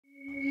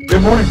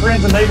Good morning,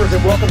 friends and neighbors,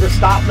 and welcome to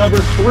stop number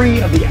 3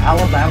 of the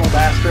Alabama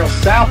Bass Trail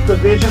South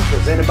Division,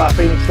 presented by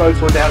Phoenix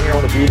Boats. We're down here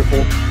on the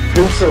beautiful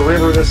Coosa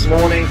River this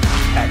morning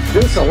at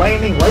Coosa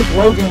Landing. Lake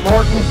Logan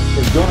Martin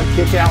is going to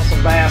kick out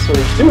some bass with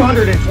these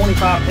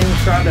 225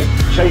 teams trying to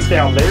chase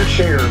down their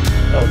share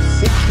of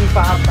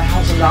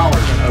 $65,000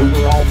 in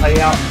overall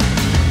payout.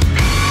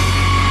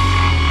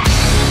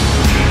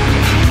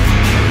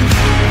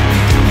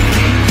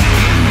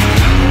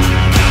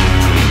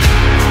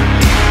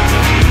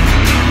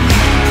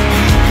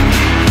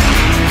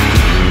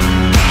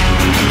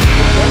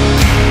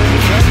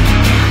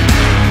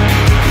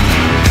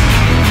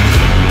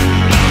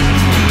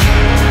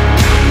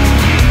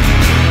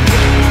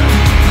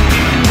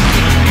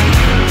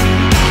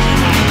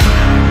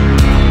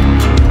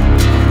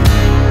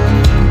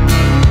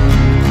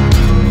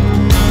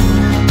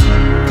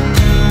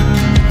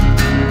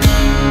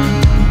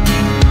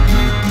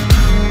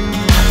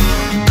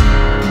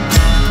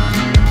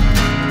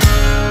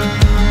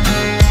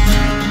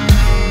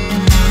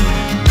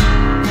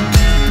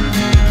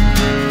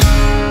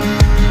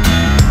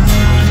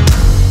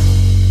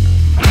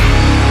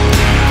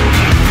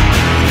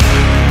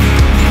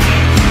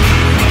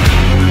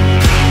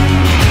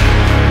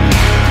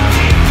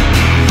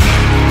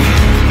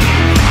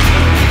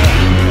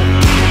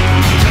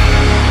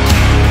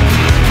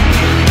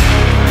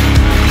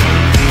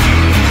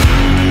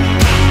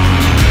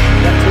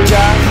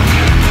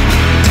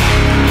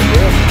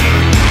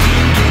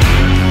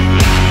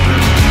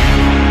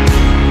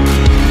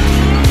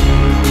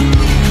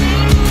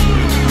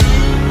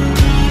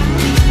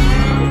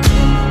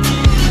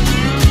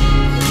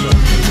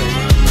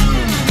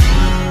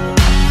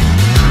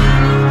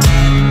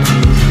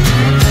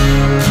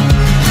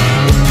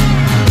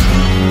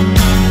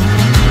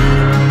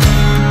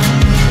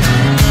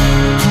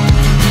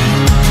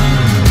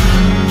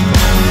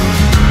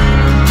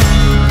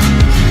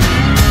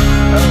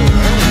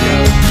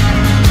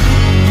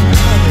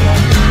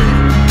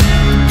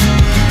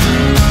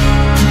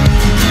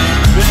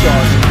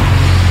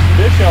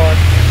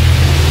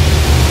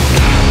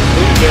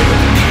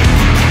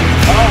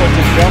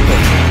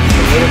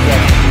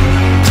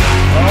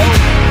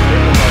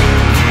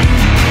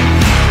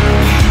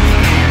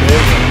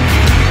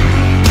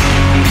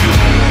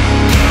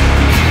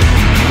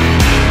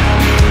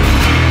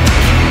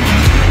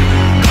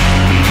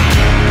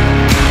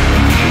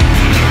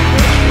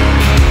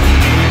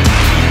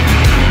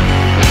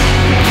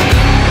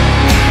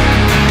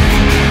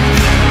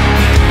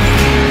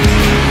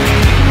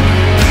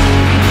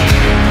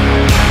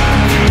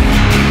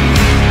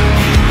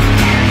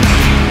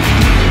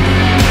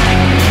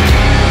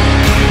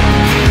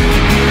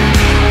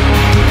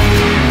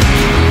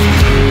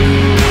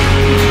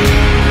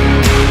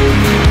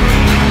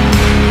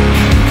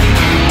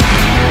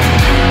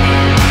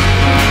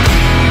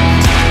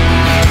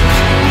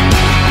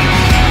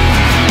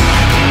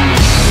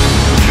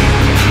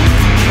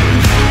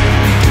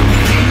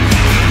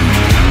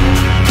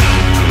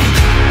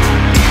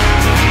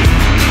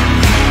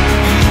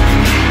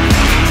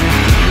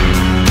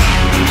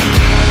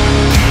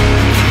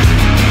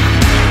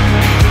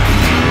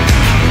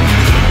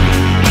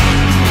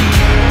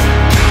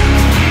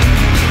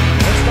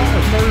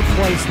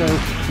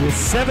 With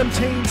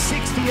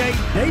 1768,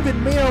 David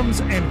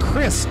Mims and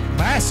Chris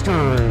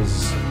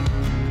Masters.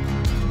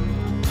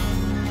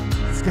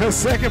 Let's go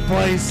second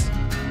place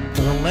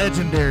for the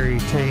legendary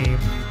team.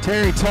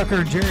 Terry Tucker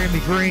and Jeremy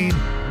Green,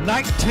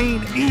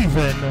 19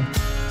 even,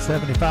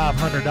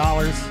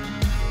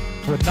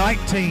 $7,500. With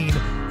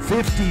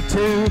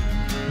 1952,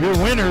 your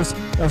winners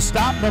of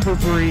stop number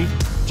 3,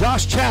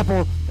 Josh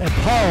Chappell and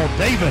Paul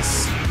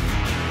Davis.